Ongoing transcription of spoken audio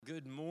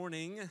Good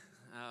morning.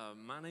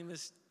 My name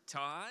is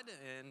Todd,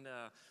 and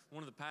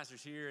one of the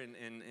pastors here,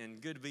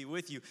 and good to be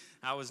with you.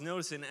 I was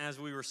noticing as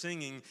we were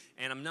singing,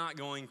 and I'm not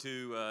going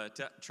to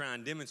try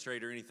and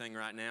demonstrate or anything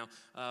right now,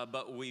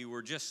 but we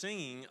were just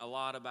singing a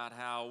lot about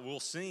how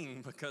we'll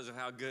sing because of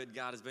how good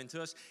God has been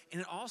to us.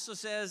 And it also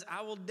says,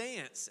 I will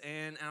dance.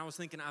 And I was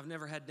thinking, I've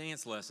never had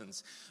dance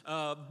lessons.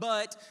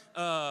 But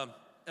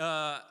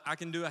I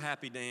can do a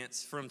happy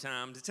dance from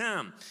time to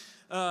time.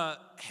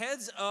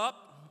 Heads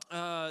up.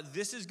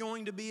 This is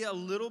going to be a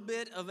little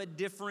bit of a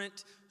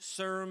different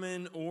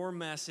sermon or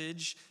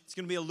message. It's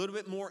going to be a little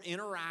bit more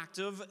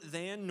interactive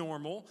than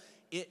normal.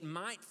 It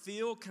might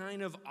feel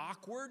kind of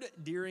awkward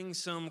during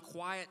some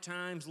quiet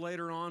times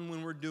later on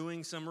when we're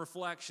doing some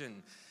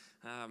reflection.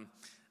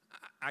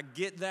 I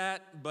get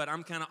that, but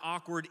I'm kind of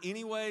awkward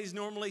anyways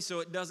normally, so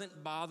it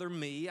doesn't bother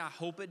me. I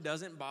hope it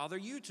doesn't bother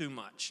you too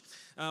much.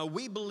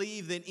 We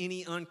believe that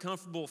any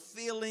uncomfortable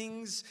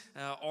feelings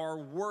are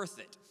worth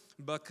it,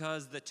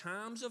 because the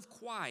times of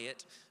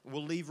quiet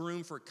will leave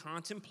room for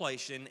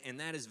contemplation, and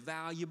that is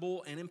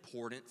valuable and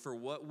important for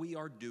what we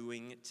are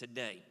doing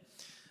today.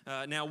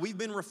 Now, we've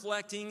been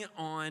reflecting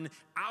on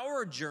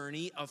our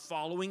journey of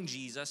following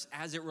Jesus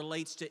as it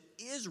relates to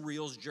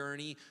Israel's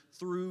journey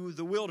through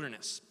the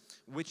wilderness,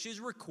 which is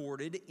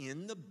recorded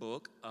in the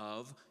book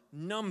of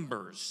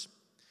Numbers.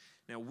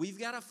 Now, we've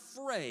got a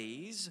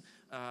phrase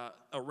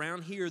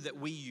around here that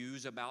we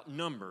use about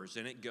numbers,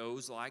 and it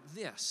goes like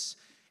this.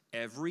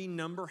 Every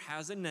number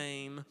has a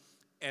name.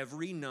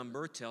 Every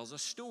number tells a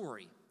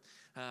story.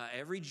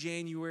 Every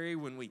January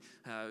when we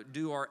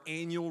do our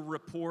annual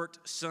report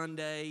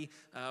Sunday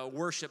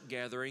worship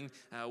gathering,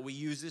 we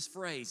use this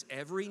phrase.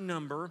 Every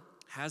number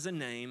has a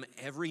name.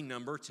 Every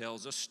number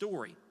tells a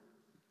story.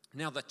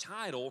 Now, the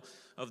title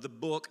of the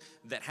book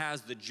that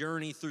has the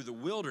journey through the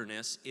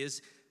wilderness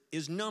is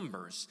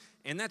Numbers.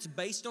 And that's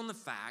based on the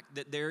fact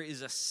that there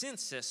is a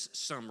census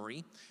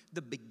summary,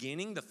 the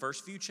beginning, the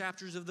first few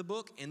chapters of the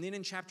book, and then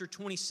in chapter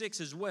 26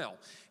 as well.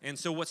 And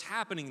so what's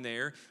happening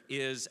there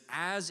is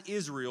as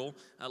Israel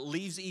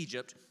leaves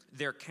Egypt,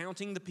 they're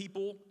counting the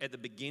people at the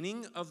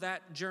beginning of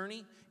that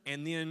journey,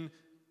 and then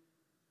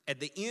at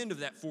the end of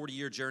that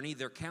 40-year journey,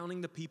 they're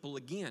counting the people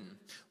again.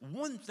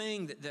 One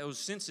thing that those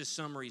census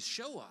summaries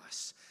show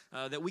us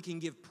that we can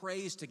give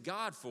praise to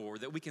God for,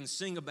 that we can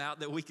sing about,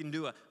 that we can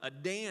do a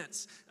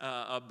dance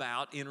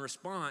about in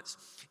response,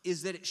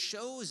 is that it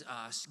shows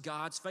us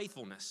God's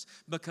faithfulness,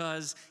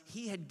 because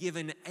he had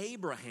given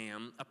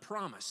Abraham a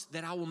promise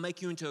that I will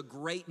make you into a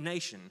great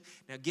nation.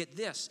 Now get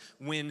this,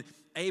 when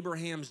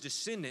Abraham's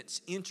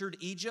descendants entered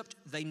Egypt,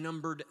 they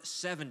numbered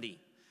 70.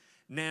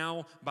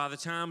 Now, by the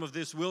time of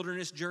this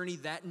wilderness journey,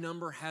 that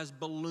number has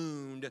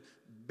ballooned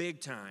big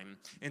time.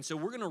 And so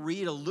we're going to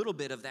read a little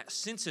bit of that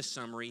census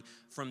summary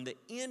from the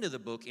end of the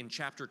book in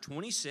chapter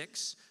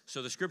 26.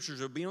 So the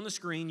scriptures will be on the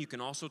screen. You can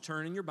also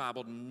turn in your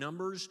Bible to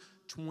Numbers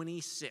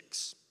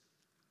 26.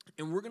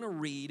 And we're going to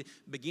read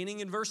beginning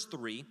in verse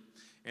 3.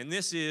 And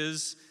this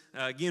is,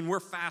 again, we're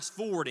fast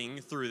forwarding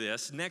through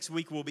this. Next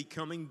week we'll be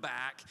coming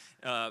back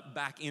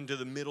into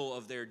the middle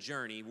of their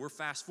journey. We're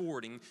fast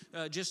forwarding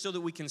just so that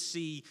we can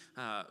see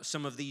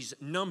some of these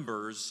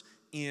numbers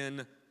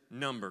in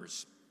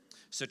Numbers.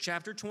 So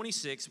chapter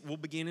 26, we'll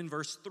begin in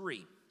verse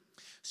 3.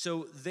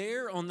 So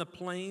there on the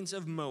plains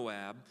of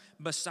Moab,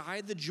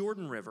 beside the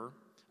Jordan River,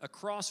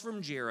 across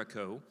from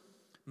Jericho,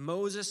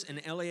 Moses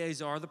and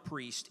Eleazar the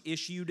priest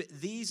issued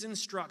these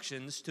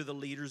instructions to the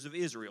leaders of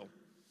Israel.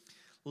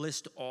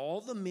 List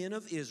all the men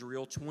of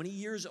Israel 20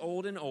 years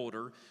old and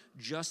older,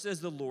 just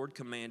as the Lord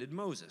commanded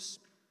Moses.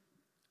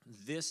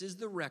 This is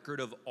the record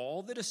of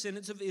all the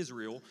descendants of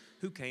Israel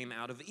who came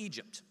out of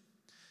Egypt.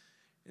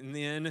 And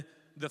then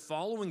the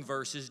following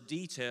verses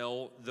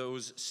detail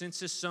those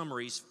census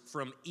summaries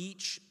from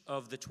each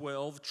of the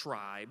 12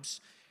 tribes.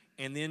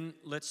 And then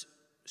let's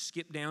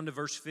skip down to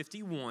verse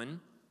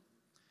 51.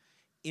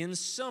 In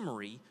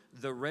summary,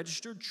 the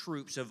registered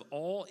troops of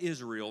all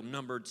Israel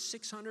numbered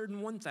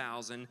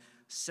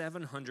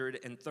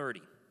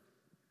 601,730.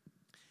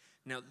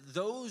 Now,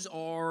 those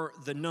are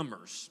the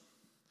numbers.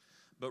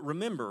 But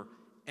remember,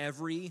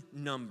 every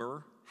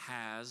number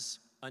has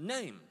a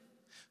name.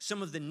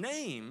 Some of the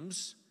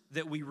names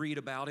that we read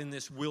about in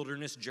this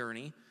wilderness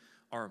journey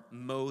are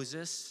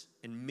Moses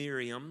and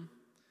Miriam,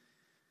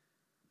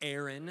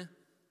 Aaron,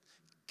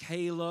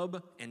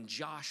 Caleb and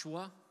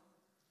Joshua,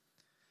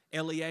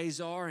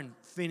 Eleazar and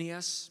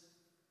Phinehas.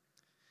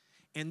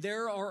 And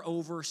there are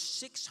over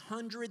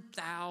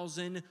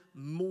 600,000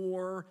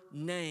 more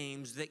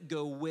names that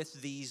go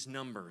with these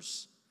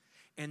numbers.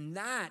 And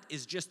that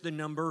is just the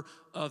number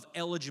of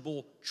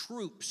eligible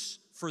troops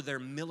for their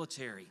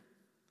military.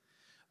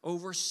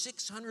 Over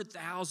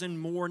 600,000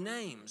 more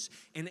names.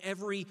 And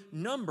every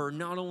number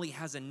not only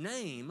has a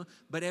name,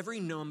 but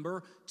every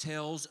number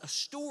tells a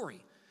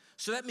story.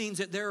 So that means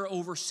that there are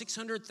over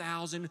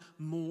 600,000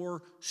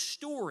 more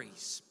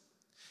stories.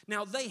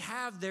 Now, they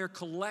have their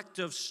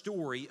collective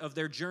story of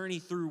their journey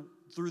through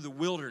the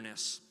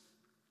wilderness.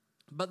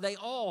 But they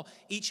all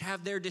each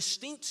have their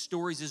distinct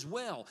stories as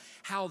well,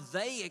 how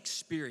they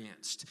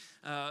experienced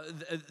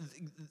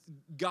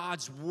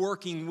God's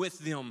working with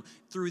them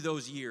through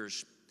those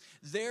years.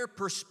 Their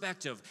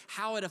perspective,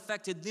 how it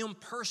affected them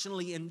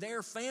personally and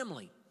their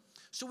family.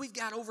 So we've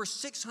got over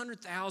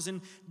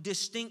 600,000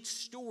 distinct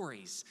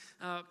stories.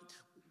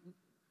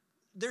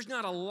 There's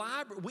not a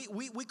library.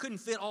 We couldn't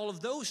fit all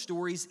of those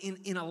stories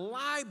in a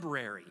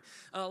library,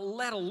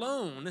 let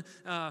alone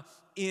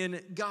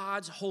in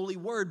God's holy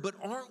word. But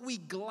aren't we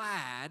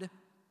glad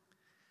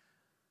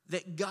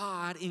that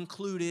God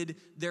included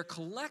their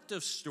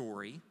collective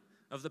story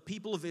of the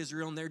people of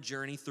Israel and their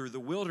journey through the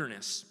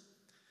wilderness?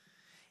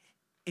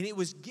 And it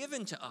was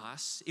given to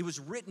us, it was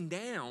written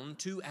down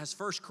to, as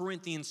 1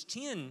 Corinthians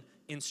 10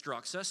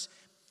 instructs us,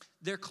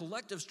 their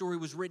collective story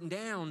was written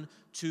down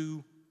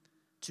to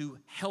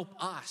help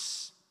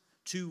us,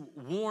 to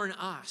warn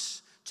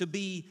us, to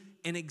be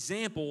an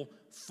example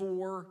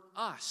for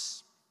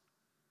us.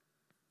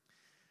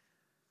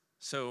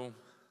 So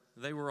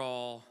they were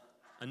all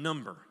a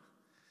number.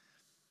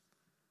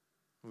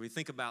 When we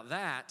think about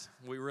that,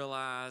 we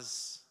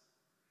realize,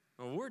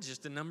 well, we're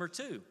just a number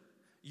too.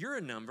 You're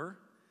a number.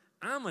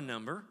 I'm a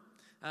number.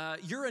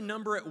 You're a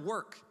number at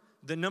work,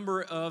 the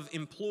number of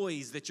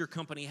employees that your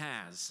company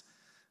has.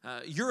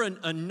 You're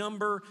a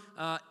number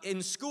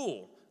in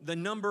school, the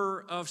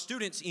number of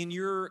students in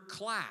your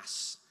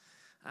class.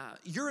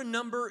 You're a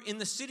number in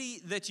the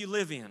city that you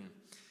live in.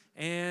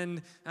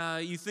 And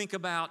you think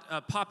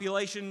about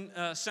population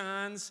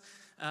signs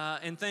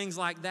and things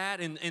like that,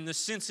 and the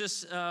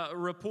census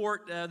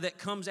report that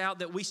comes out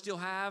that we still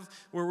have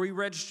where we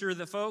register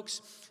the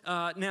folks.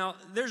 Now,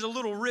 there's a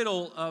little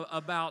riddle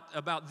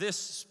about this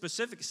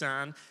specific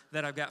sign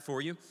that I've got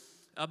for you.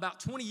 About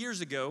 20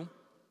 years ago,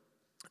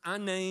 I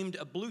named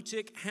a blue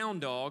tick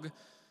hound dog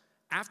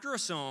after a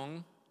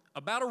song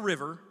about a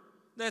river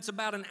that's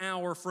about an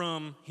hour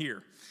from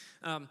here.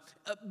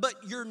 But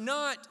you're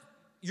not,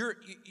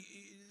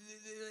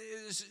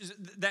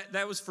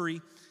 that was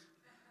free.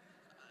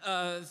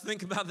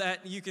 Think about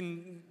that. You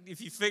can,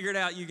 if you figure it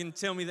out, you can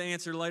tell me the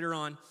answer later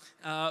on.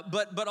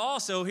 But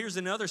also, here's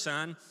another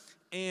sign.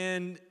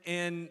 And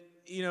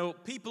you know,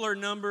 people are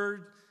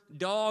numbered,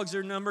 dogs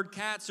are numbered,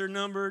 cats are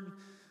numbered,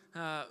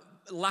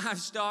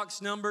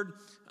 livestock's numbered.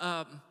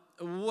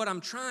 What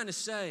I'm trying to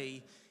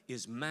say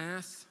is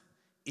math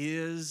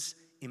is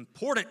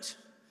important.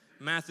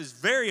 Math is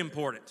very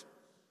important.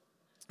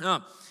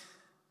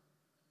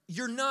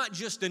 You're not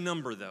just a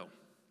number, though.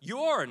 You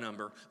are a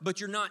number, but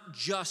you're not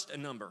just a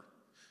number.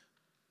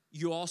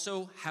 You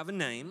also have a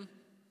name,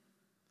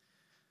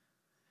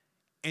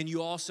 and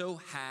you also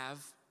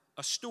have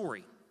a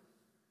story.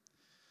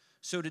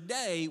 So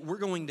today, we're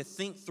going to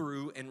think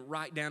through and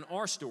write down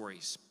our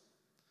stories.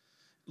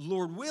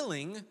 Lord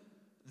willing,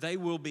 they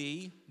will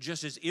be,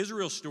 just as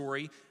Israel's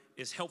story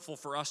is helpful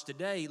for us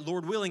today,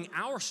 Lord willing,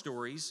 our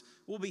stories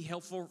will be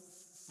helpful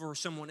for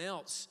someone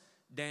else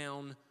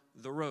down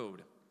the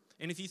road.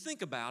 And if you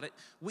think about it,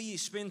 we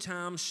spend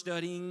time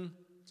studying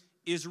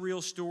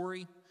Israel's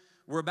story.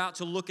 We're about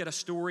to look at a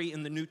story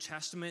in the New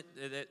Testament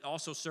that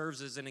also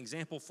serves as an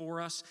example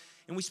for us.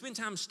 And we spend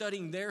time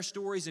studying their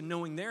stories and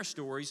knowing their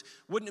stories.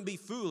 Wouldn't it be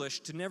foolish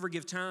to never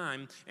give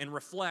time and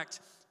reflect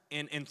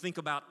and think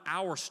about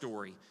our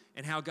story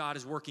and how God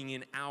is working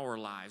in our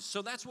lives?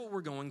 So that's what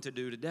we're going to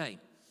do today.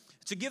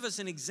 To give us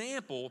an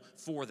example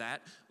for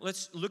that,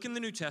 let's look in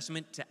the New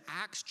Testament to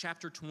Acts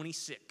chapter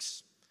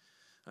 26.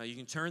 You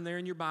can turn there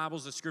in your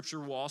Bibles. The scripture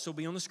will also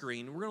be on the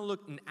screen. We're going to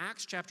look in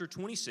Acts chapter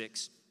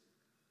 26,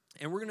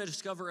 and we're going to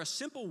discover a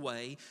simple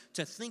way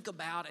to think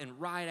about and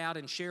write out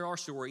and share our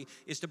story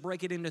is to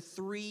break it into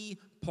 3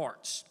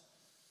 parts.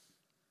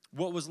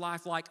 What was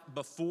life like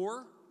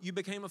before you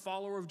became a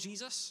follower of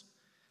Jesus?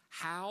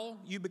 How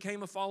you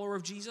became a follower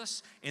of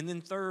Jesus? And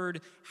then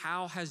third,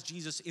 how has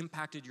Jesus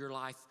impacted your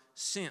life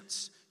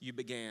since you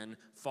began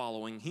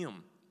following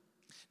him?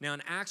 Now,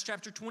 in Acts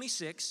chapter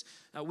 26,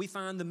 we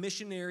find the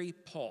missionary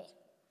Paul.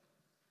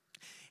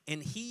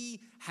 And he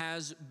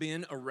has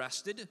been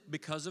arrested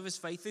because of his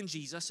faith in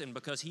Jesus and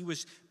because he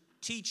was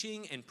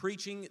teaching and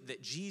preaching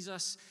that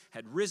Jesus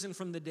had risen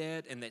from the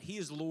dead and that he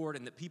is Lord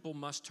and that people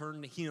must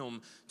turn to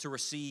him to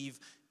receive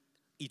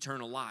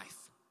eternal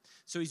life.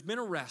 So he's been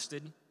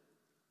arrested,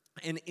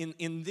 and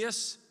in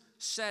this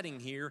setting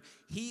here,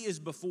 he is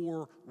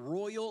before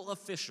royal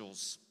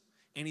officials,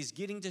 and he's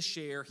getting to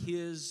share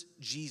his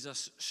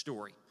Jesus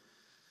story.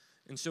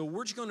 And so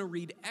we're just going to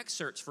read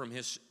excerpts from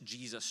his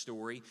Jesus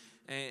story,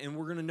 and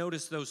we're going to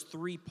notice those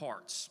 3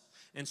 parts.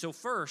 And so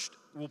first,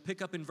 we'll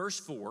pick up in verse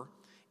 4,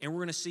 and we're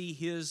going to see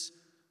his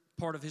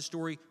part of his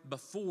story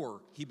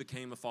before he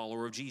became a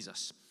follower of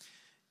Jesus.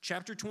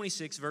 Chapter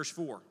 26, verse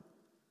 4.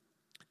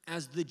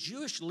 As the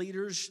Jewish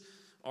leaders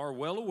are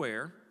well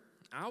aware,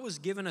 I was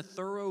given a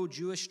thorough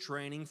Jewish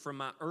training from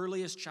my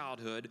earliest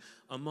childhood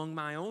among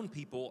my own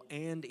people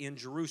and in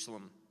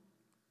Jerusalem.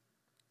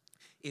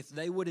 If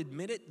they would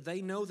admit it,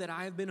 they know that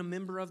I have been a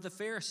member of the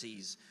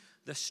Pharisees,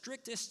 the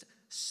strictest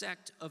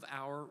sect of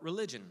our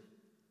religion.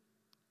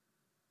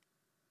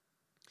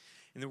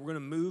 And then we're going to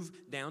move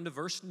down to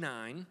verse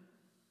 9.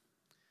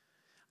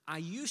 I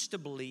used to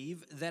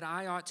believe that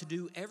I ought to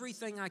do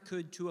everything I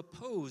could to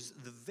oppose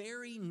the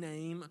very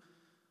name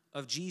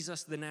of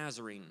Jesus the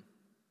Nazarene.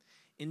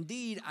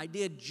 Indeed, I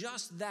did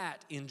just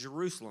that in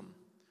Jerusalem.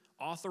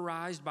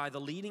 Authorized by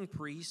the leading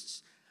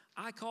priests,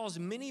 I caused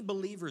many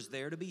believers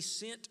there to be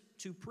sent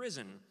to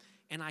prison,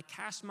 and I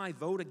cast my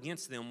vote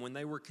against them when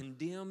they were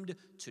condemned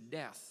to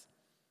death.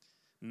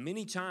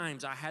 Many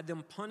times I had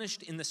them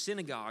punished in the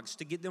synagogues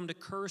to get them to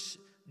curse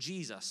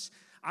Jesus.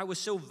 I was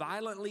so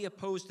violently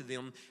opposed to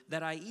them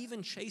that I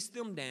even chased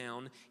them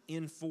down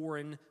in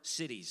foreign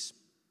cities.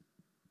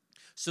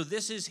 So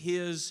this is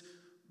his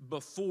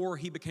before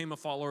he became a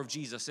follower of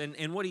Jesus.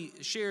 And what he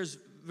shares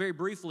very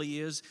briefly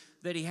is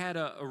that he had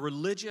a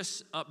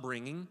religious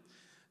upbringing,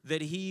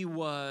 that he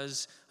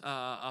was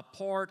a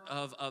part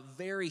of a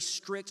very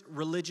strict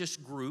religious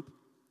group,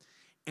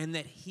 and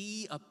that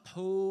he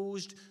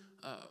opposed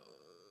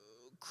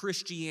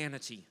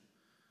Christianity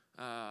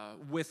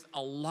with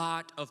a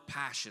lot of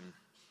passion.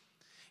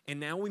 And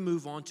now we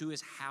move on to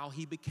is how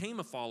he became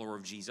a follower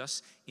of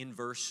Jesus in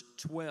verse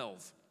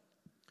 12.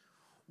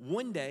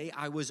 One day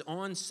I was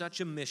on such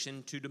a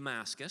mission to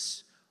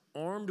Damascus,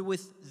 armed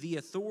with the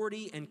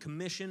authority and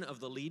commission of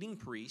the leading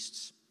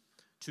priests.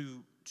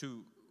 The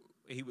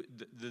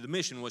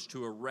mission was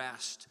to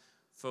arrest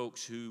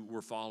folks who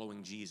were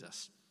following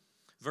Jesus.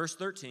 Verse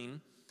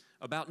 13,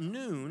 about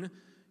noon,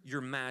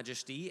 Your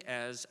Majesty,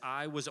 as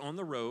I was on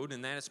the road,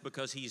 and that's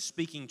because he's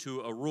speaking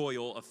to a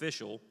royal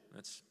official,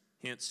 that's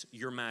hence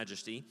Your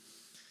Majesty.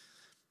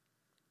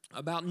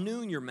 About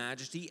noon, Your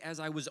Majesty, as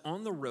I was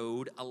on the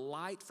road, a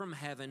light from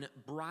heaven,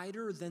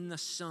 brighter than the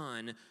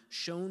sun,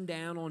 shone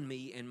down on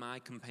me and my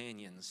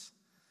companions.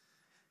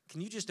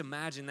 Can you just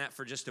imagine that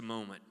for just a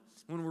moment?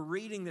 When we're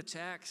reading the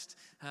text,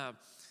 I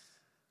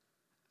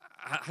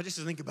just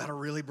think about a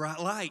really bright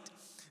light.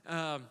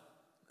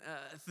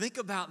 Think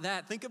about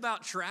that. Think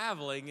about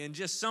traveling and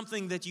just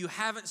something that you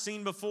haven't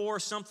seen before,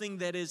 something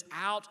that is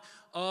out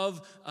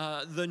of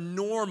the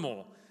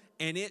normal.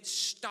 And it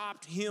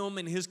stopped him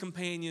and his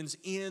companions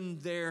in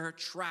their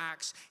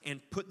tracks and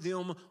put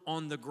them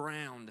on the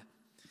ground.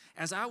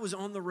 As I was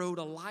on the road,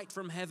 a light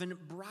from heaven,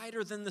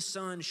 brighter than the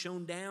sun,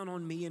 shone down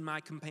on me and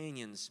my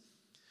companions.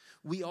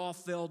 We all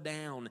fell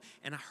down,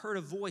 and I heard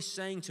a voice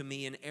saying to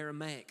me in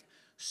Aramaic,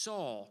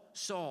 Saul,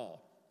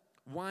 Saul,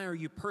 why are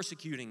you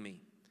persecuting me?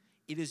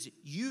 It is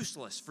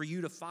useless for you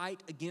to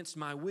fight against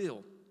my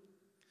will.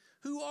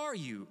 Who are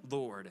you,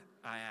 Lord?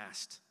 I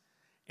asked.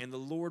 And the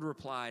Lord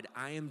replied,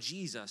 I am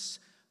Jesus,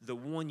 the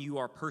one you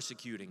are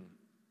persecuting.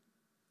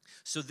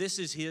 So this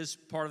is his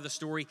part of the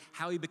story,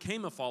 how he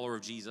became a follower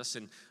of Jesus.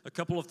 And a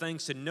couple of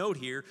things to note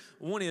here.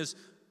 One is,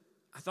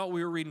 I thought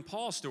we were reading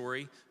Paul's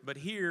story, but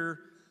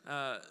here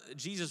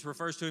Jesus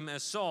refers to him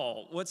as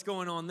Saul. What's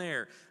going on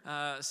there?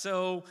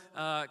 Kind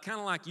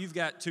of like you've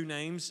got two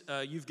names.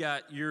 You've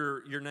got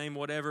your name,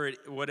 whatever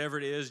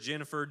it is,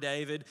 Jennifer,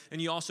 David,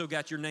 and you also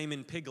got your name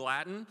in Pig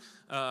Latin.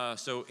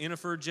 So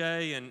Inifer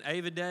J and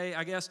Avid Day,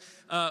 I guess.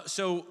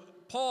 So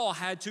Paul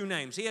had two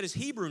names. He had his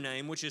Hebrew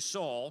name, which is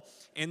Saul,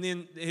 and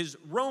then his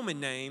Roman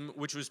name,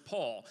 which was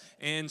Paul.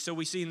 And so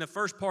we see in the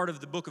first part of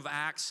the book of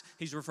Acts,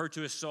 he's referred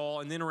to as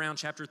Saul, and then around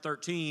chapter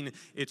 13,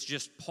 it's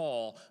just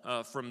Paul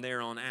from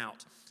there on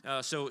out.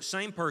 So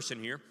same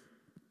person here.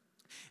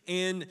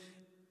 And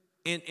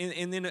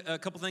then a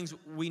couple things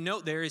we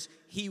note there is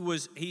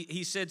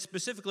he said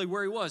specifically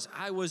where he was.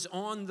 I was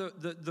on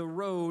the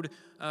road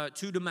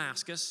to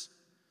Damascus,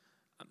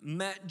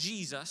 met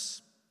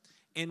Jesus.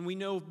 And we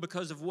know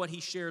because of what he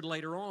shared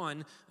later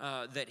on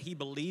that he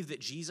believed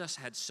that Jesus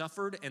had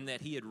suffered and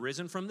that he had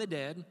risen from the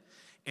dead,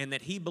 and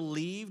that he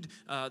believed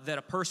that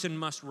a person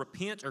must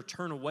repent or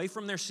turn away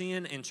from their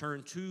sin and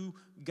turn to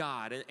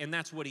God. And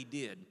that's what he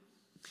did.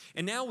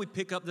 And now we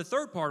pick up the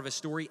third part of his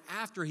story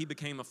after he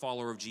became a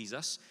follower of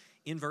Jesus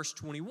in verse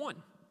 21.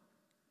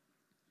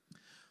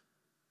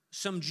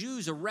 Some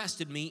Jews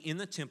arrested me in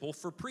the temple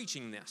for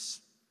preaching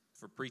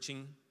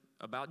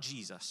about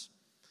Jesus.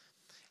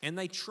 And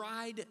they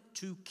tried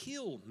to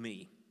kill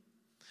me.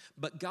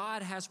 But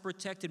God has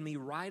protected me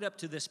right up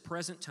to this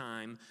present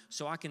time,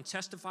 so I can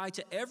testify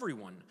to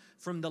everyone,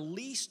 from the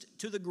least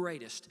to the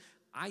greatest.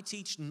 I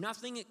teach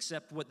nothing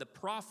except what the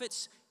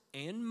prophets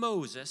and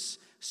Moses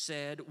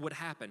said would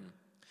happen,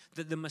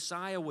 that the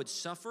Messiah would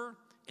suffer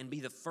and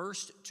be the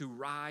first to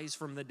rise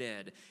from the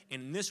dead,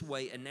 and in this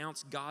way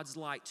announce God's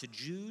light to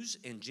Jews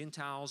and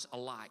Gentiles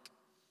alike.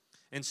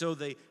 And so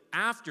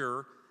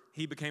after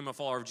he became a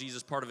follower of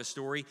Jesus, part of his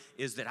story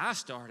is that I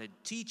started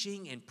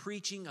teaching and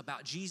preaching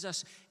about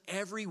Jesus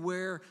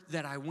everywhere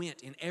that I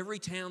went, in every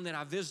town that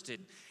I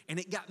visited. And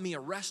it got me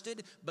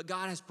arrested, but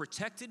God has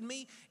protected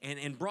me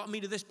and brought me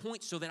to this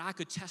point so that I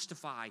could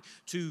testify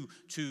to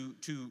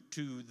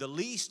the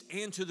least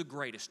and to the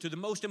greatest, to the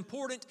most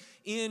important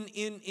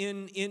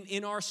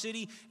in our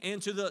city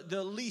and to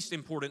the least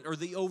important or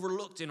the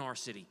overlooked in our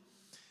city.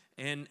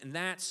 And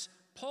that's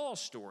Paul's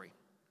story.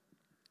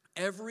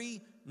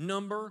 Every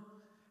number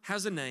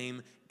has a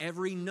name.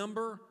 Every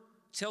number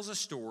tells a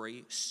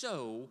story.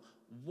 So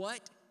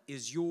what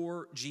is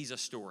your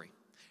Jesus story.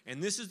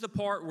 And this is the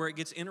part where it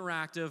gets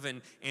interactive,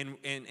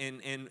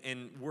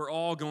 and we're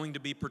all going to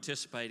be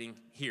participating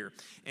here.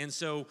 And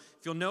so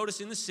if you'll notice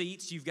in the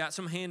seats, you've got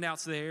some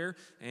handouts there,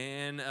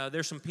 and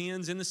there's some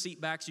pens in the seat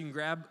backs. You can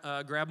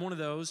grab one of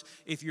those.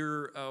 If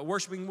you're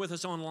worshiping with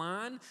us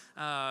online,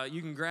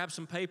 you can grab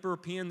some paper or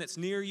pen that's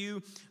near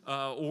you,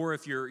 or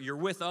if you're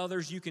with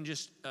others, you can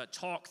just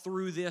talk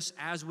through this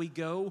as we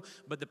go.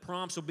 But the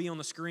prompts will be on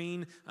the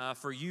screen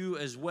for you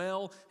as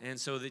well, and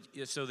so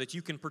that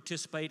you can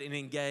participate and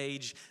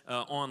engage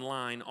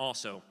online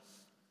also.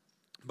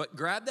 But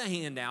grab the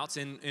handouts,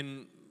 and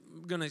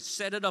I'm going to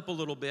set it up a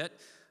little bit,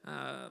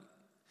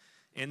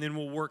 and then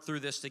we'll work through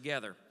this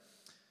together.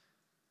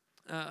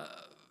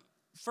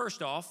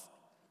 First off,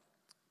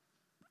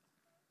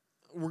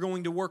 we're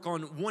going to work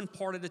on one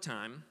part at a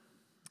time,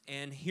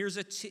 and here's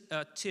a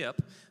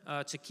tip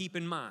to keep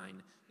in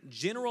mind.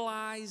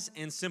 Generalize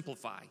and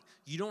simplify.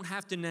 You don't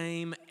have to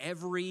name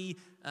every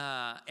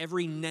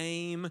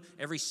name,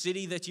 every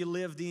city that you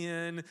lived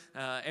in,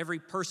 every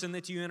person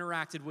that you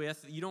interacted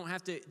with. You don't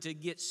have to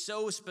get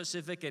so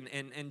specific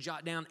and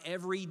jot down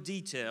every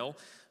detail.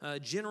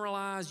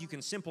 Generalize, you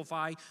can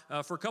simplify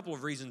for a couple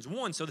of reasons.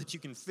 One, so that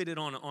you can fit it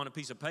on a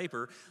piece of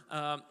paper.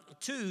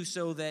 Two,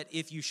 so that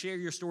if you share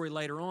your story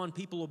later on,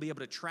 people will be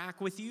able to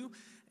track with you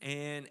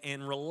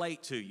and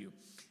relate to you.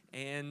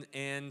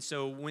 And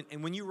so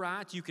when you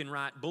write, you can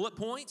write bullet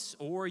points,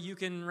 or you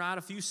can write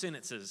a few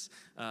sentences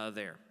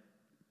there.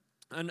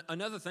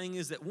 Another thing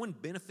is that one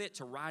benefit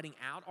to writing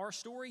out our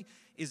story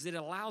is that it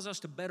allows us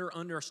to better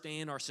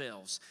understand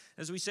ourselves.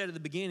 As we said at the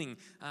beginning,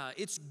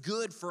 it's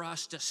good for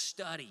us to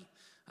study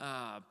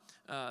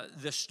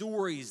the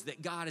stories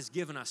that God has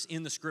given us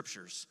in the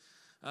Scriptures.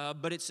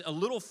 But it's a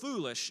little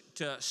foolish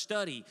to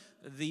study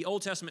the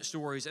Old Testament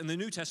stories and the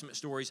New Testament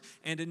stories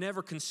and to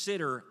never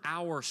consider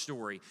our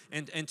story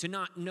and to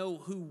not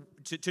know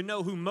to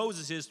know who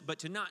Moses is, but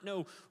to not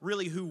know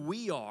really who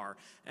we are,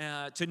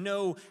 to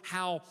know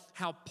how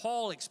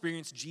Paul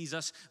experienced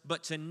Jesus,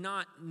 but to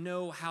not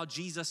know how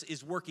Jesus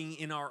is working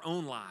in our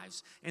own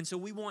lives. And so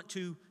we want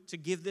to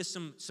give this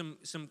some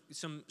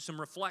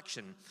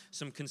reflection,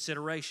 some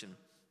consideration.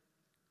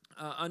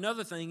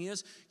 Another thing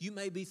is, you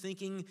may be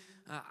thinking,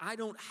 I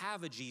don't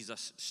have a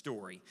Jesus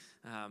story.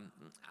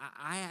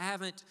 I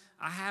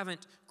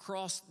haven't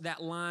crossed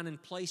that line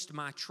and placed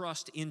my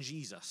trust in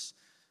Jesus.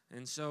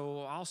 And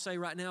so I'll say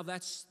right now,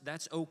 that's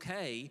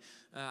okay.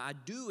 I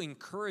do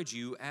encourage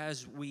you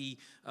as we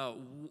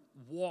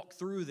walk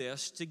through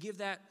this to give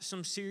that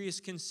some serious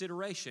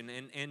consideration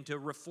and to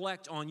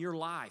reflect on your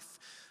life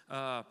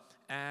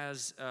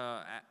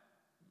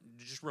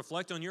just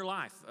reflect on your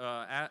life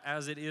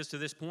as it is to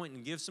this point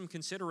and give some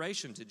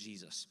consideration to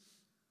Jesus.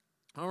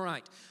 All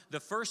right, the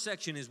first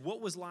section is,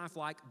 what was life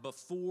like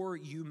before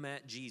you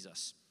met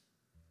Jesus?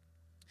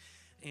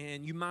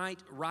 And you might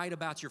write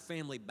about your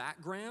family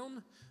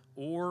background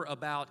or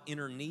about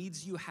inner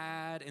needs you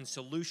had and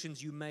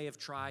solutions you may have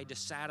tried to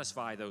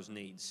satisfy those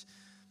needs.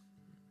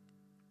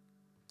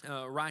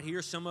 Right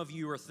here, some of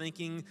you are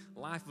thinking,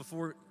 life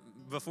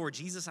before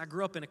Jesus, I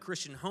grew up in a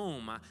Christian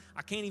home.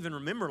 I can't even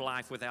remember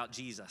life without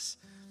Jesus.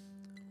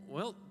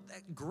 Well,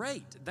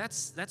 great.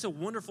 That's a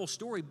wonderful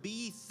story.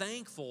 Be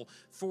thankful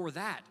for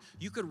that.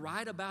 You could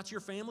write about your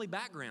family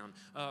background.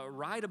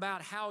 Write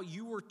about how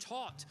you were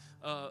taught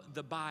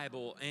the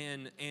Bible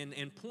and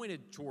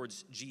pointed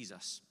towards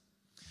Jesus.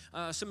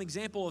 Some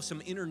example of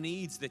some inner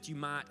needs that you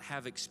might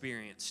have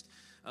experienced.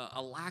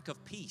 A lack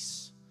of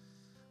peace,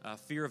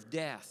 fear of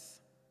death,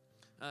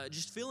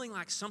 just feeling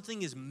like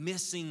something is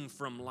missing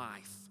from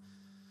life,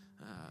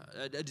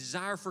 a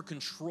desire for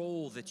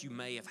control that you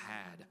may have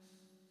had,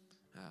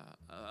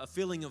 a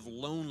feeling of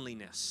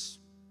loneliness,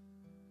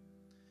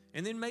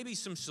 and then maybe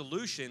some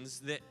solutions,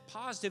 that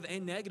positive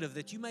and negative,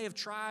 that you may have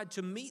tried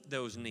to meet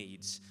those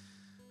needs.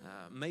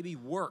 Maybe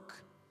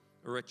work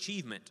or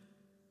achievement,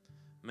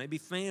 maybe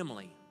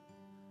family,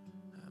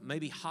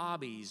 maybe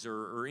hobbies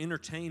or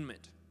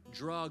entertainment,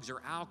 drugs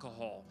or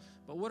alcohol.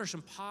 But what are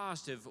some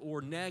positive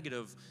or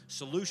negative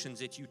solutions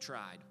that you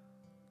tried?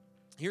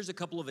 Here's a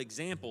couple of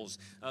examples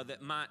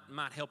that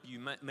might help you.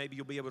 Maybe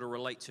you'll be able to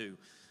relate to.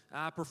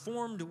 I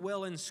performed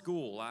well in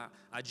school.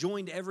 I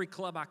joined every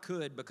club I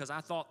could because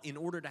I thought in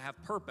order to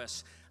have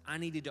purpose, I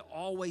needed to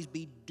always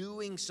be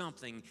doing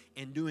something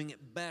and doing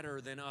it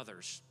better than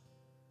others.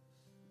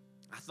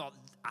 I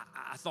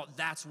thought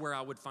that's where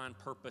I would find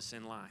purpose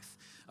in life.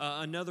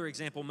 Another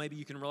example maybe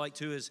you can relate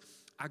to is,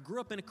 I grew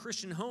up in a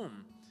Christian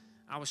home.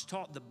 I was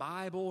taught the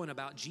Bible and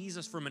about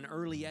Jesus from an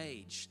early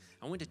age.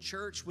 I went to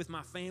church with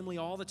my family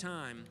all the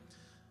time,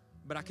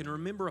 but I can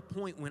remember a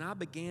point when I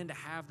began to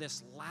have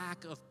this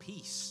lack of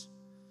peace.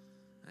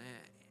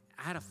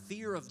 I had a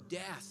fear of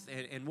death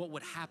and what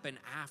would happen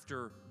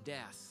after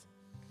death.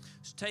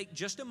 So take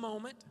just a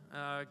moment.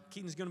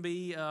 Keaton's going to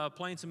be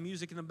playing some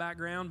music in the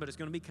background, but it's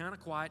going to be kind of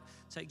quiet.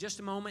 Take just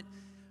a moment,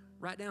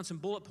 write down some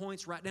bullet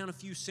points, write down a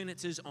few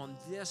sentences on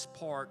this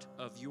part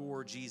of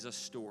your Jesus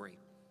story.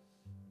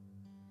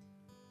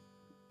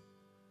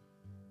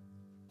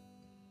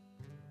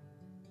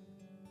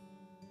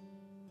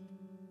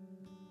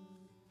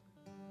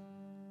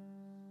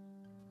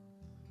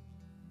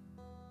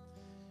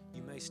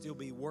 still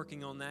be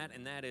working on that,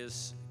 and that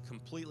is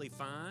completely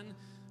fine.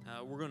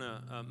 We're going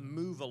to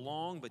move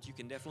along, but you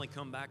can definitely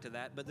come back to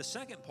that. But the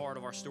second part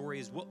of our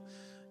story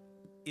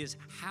is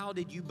how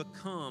did you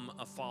become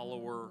a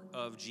follower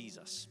of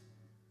Jesus?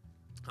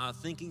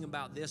 Thinking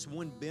about this,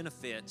 one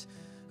benefit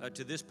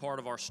to this part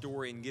of our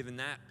story and giving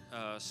that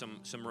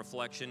some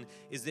reflection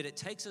is that it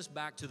takes us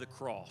back to the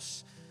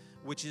cross,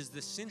 which is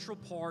the central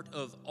part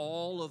of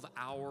all of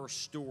our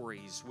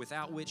stories,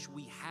 without which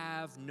we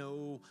have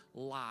no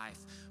life,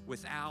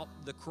 without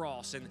the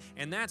cross.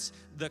 And that's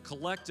the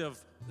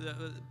collective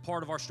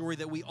part of our story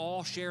that we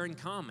all share in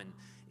common,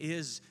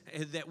 is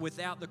that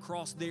without the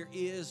cross, there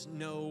is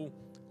no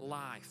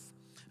life.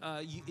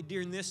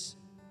 During this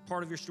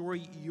part of your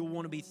story, you'll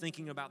want to be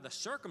thinking about the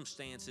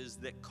circumstances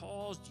that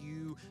caused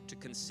you to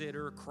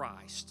consider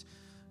Christ.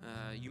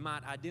 You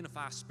might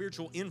identify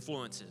spiritual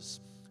influences,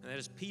 that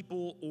is,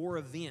 people or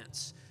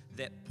events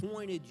that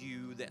pointed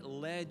you, that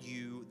led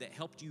you, that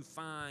helped you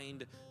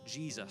find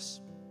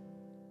Jesus.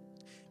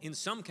 In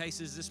some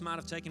cases, this might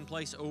have taken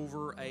place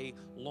over a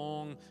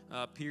long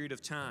period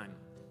of time,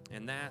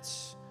 and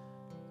that's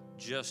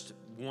just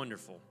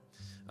wonderful.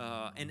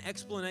 An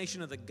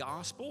explanation of the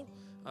gospel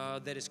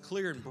that is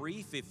clear and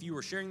brief. If you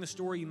were sharing the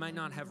story, you might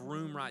not have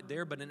room right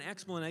there, but an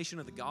explanation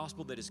of the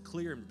gospel that is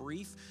clear and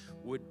brief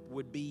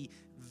would be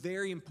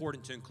very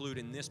important to include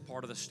in this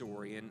part of the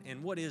story.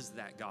 And what is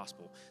that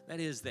gospel? That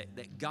is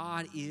that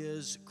God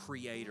is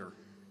creator,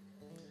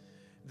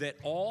 that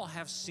all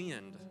have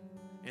sinned,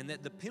 and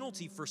that the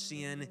penalty for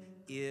sin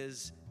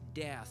is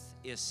death,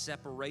 is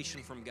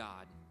separation from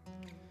God.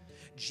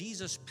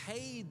 Jesus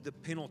paid the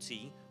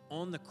penalty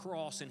on the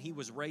cross, and he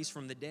was raised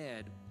from the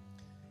dead.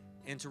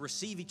 And to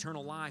receive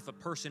eternal life, a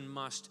person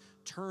must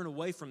turn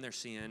away from their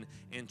sin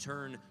and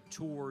turn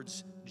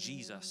towards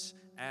Jesus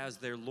as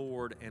their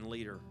Lord and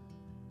leader.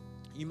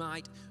 You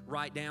might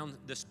write down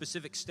the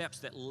specific steps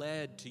that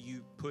led to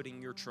you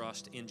putting your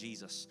trust in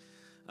Jesus.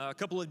 A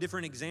couple of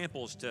different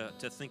examples to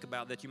think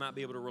about that you might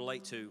be able to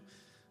relate to.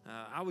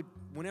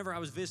 Whenever I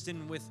was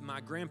visiting with my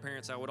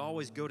grandparents, I would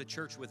always go to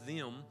church with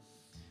them.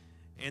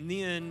 And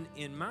then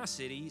in my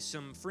city,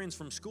 some friends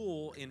from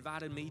school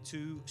invited me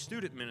to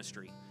student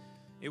ministry.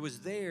 It was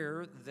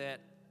there that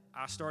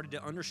I started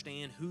to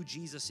understand who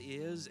Jesus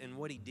is and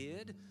what he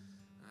did.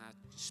 I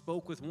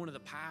spoke with one of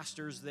the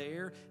pastors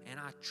there, and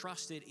I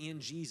trusted in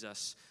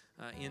Jesus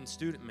in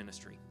student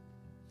ministry.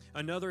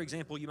 Another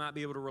example you might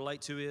be able to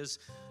relate to is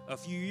a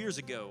few years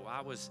ago.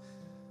 I was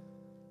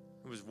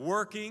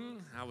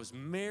working, I was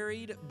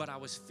married, but I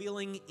was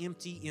feeling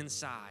empty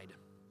inside.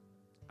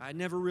 I had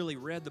never really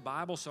read the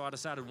Bible, so I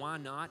decided why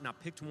not, and I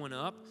picked one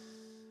up.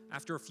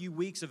 After a few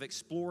weeks of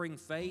exploring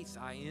faith,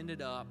 I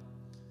ended up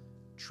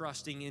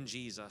trusting in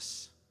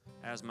Jesus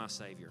as my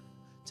Savior.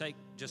 Take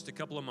just a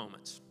couple of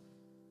moments.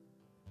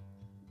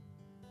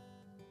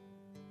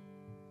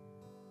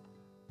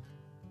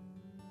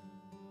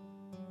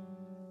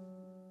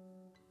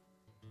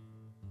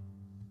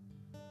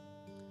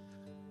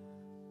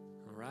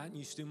 All right,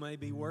 you still may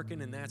be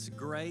working, and that's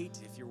great.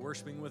 If you're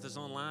worshiping with us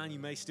online, you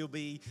may still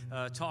be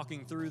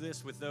talking through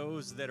this with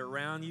those that are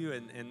around you,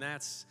 and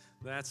that's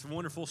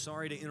wonderful.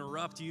 Sorry to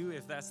interrupt you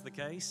if that's the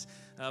case.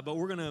 But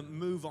we're going to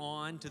move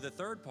on to the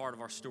third part of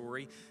our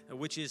story,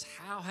 which is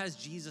how has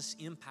Jesus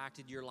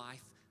impacted your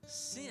life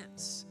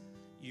since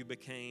you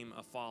became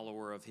a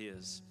follower of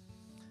his?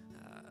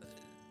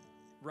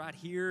 Right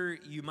here,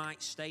 you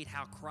might state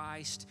how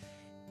Christ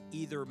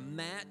either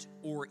met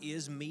or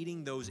is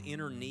meeting those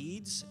inner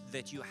needs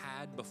that you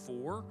had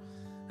before.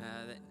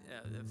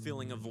 That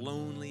feeling of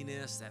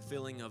loneliness, that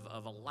feeling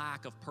of a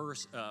lack of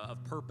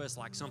purpose,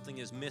 like something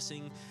is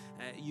missing.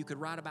 You could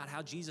write about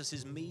how Jesus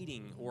is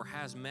meeting or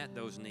has met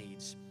those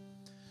needs.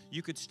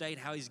 You could state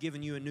how he's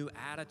given you a new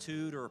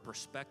attitude or a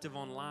perspective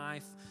on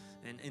life,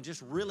 and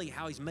just really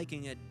how he's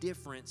making a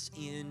difference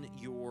in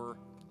your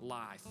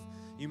life.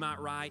 You might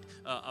write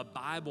a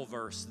Bible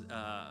verse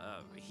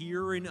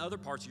here in other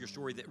parts of your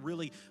story that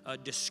really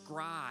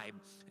describe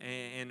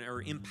and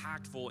are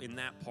impactful in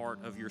that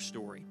part of your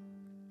story.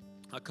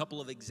 A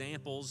couple of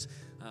examples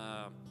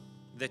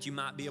that you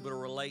might be able to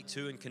relate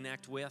to and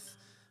connect with.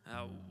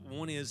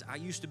 One is, I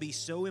used to be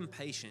so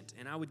impatient,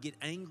 and I would get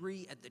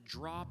angry at the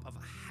drop of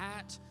a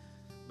hat,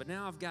 but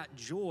now I've got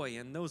joy,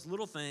 and those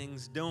little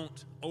things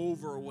don't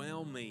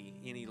overwhelm me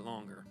any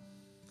longer.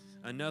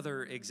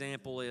 Another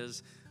example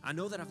is, I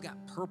know that I've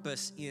got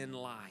purpose in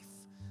life.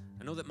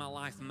 I know that my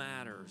life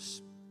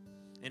matters,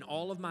 and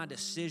all of my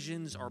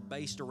decisions are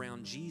based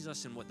around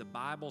Jesus and what the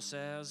Bible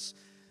says.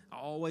 I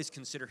always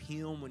consider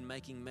him when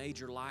making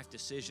major life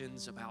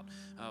decisions about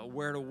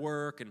where to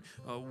work and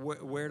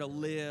where to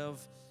live.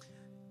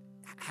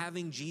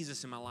 Having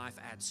Jesus in my life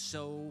adds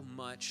so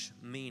much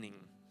meaning.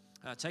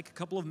 Take a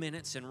couple of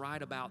minutes and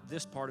write about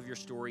this part of your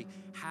story.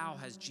 How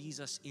has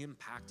Jesus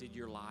impacted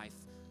your life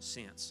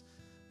since?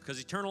 Because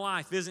eternal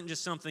life isn't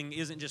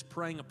just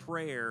praying a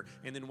prayer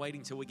and then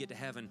waiting till we get to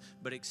heaven,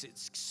 but it's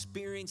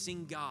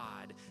experiencing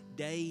God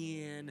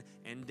day in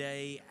and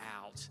day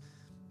out.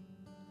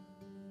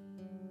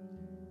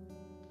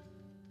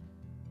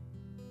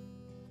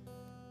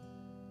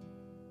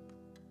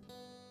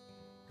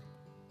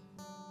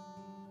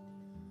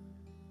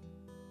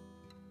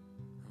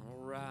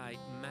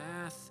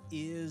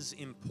 is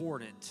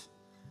important.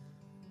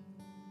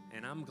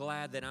 And I'm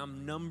glad that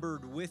I'm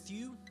numbered with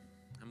you.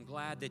 I'm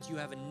glad that you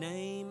have a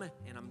name,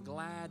 and I'm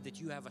glad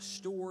that you have a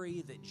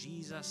story that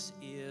Jesus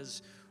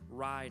is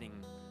writing.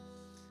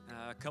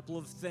 A couple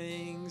of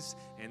things,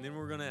 and then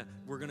we're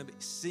gonna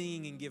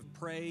sing and give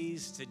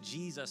praise to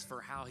Jesus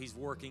for how He's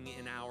working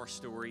in our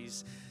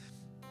stories.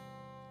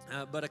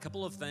 But a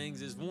couple of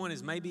things is, one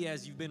is maybe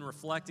as you've been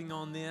reflecting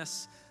on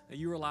this,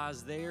 you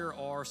realize there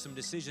are some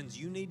decisions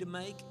you need to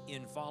make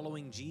in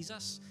following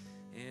Jesus,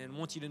 and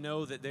want you to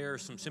know that there are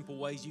some simple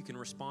ways you can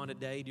respond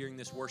today during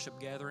this worship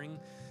gathering.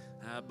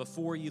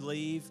 Before you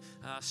leave,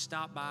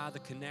 stop by the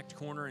Connect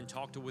Corner and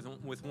talk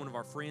with one of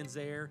our friends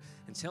there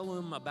and tell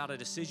them about a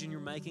decision you're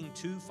making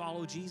to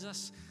follow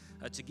Jesus,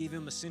 to give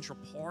Him a central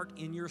part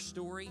in your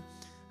story,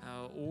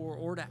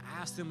 or to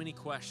ask them any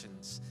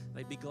questions.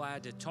 They'd be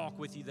glad to talk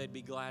with you. They'd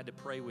be glad to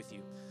pray with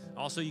you.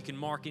 Also, you can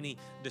mark any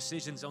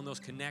decisions on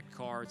those Connect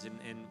cards, and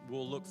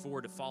we'll look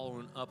forward to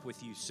following up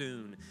with you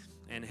soon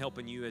and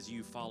helping you as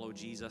you follow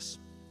Jesus.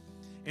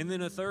 And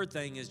then a third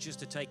thing is just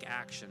to take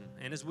action.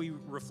 And as we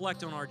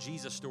reflect on our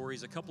Jesus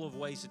stories, a couple of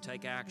ways to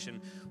take action.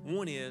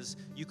 One is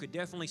you could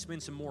definitely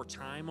spend some more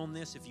time on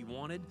this if you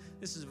wanted.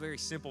 This is a very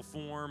simple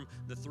form,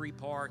 the 3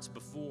 parts: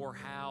 before,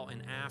 how,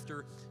 and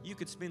after. You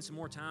could spend some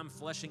more time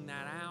fleshing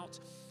that out.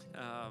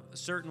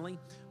 Certainly.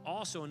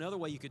 Also, another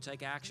way you could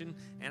take action,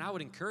 and I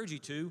would encourage you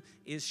to,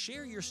 is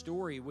share your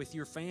story with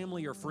your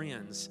family or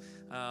friends.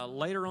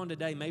 Later on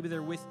today, maybe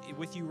they're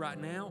with you right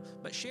now,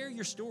 but share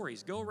your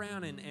stories. Go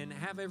around and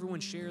have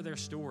everyone share their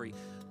story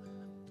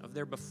of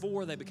their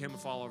before they became a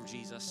follower of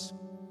Jesus,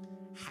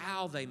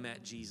 how they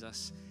met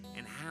Jesus,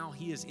 and how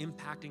He is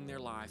impacting their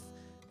life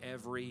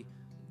every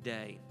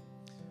day.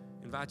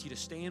 I invite you to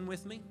stand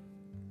with me.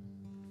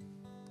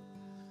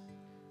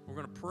 We're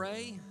going to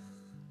pray,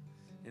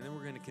 and then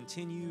we're going to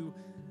continue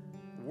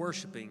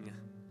worshiping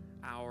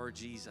our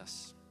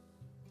Jesus.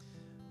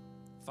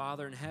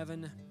 Father in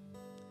heaven,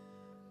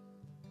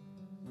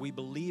 we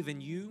believe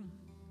in You.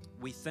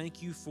 We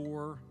thank You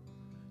for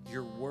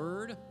Your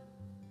word,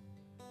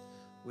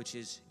 which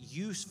is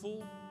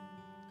useful,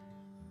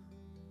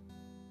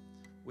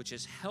 which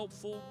is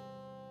helpful,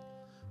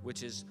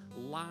 which is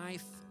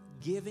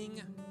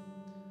life-giving,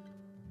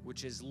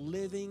 which is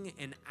living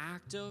and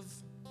active.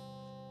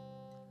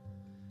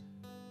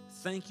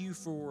 Thank You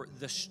for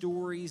the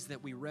stories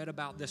that we read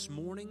about this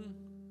morning,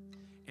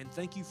 and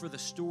thank You for the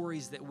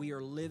stories that we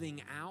are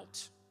living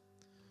out.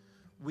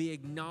 We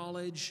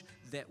acknowledge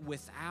that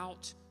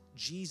without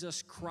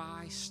Jesus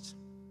Christ,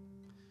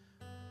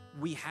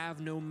 we have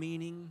no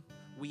meaning,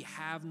 we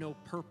have no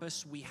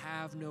purpose, we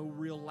have no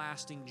real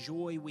lasting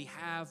joy, we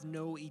have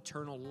no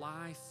eternal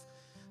life.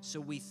 So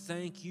we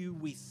thank You,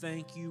 we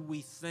thank You,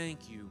 we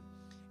thank You,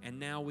 and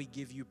now we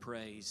give You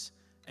praise.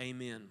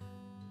 Amen.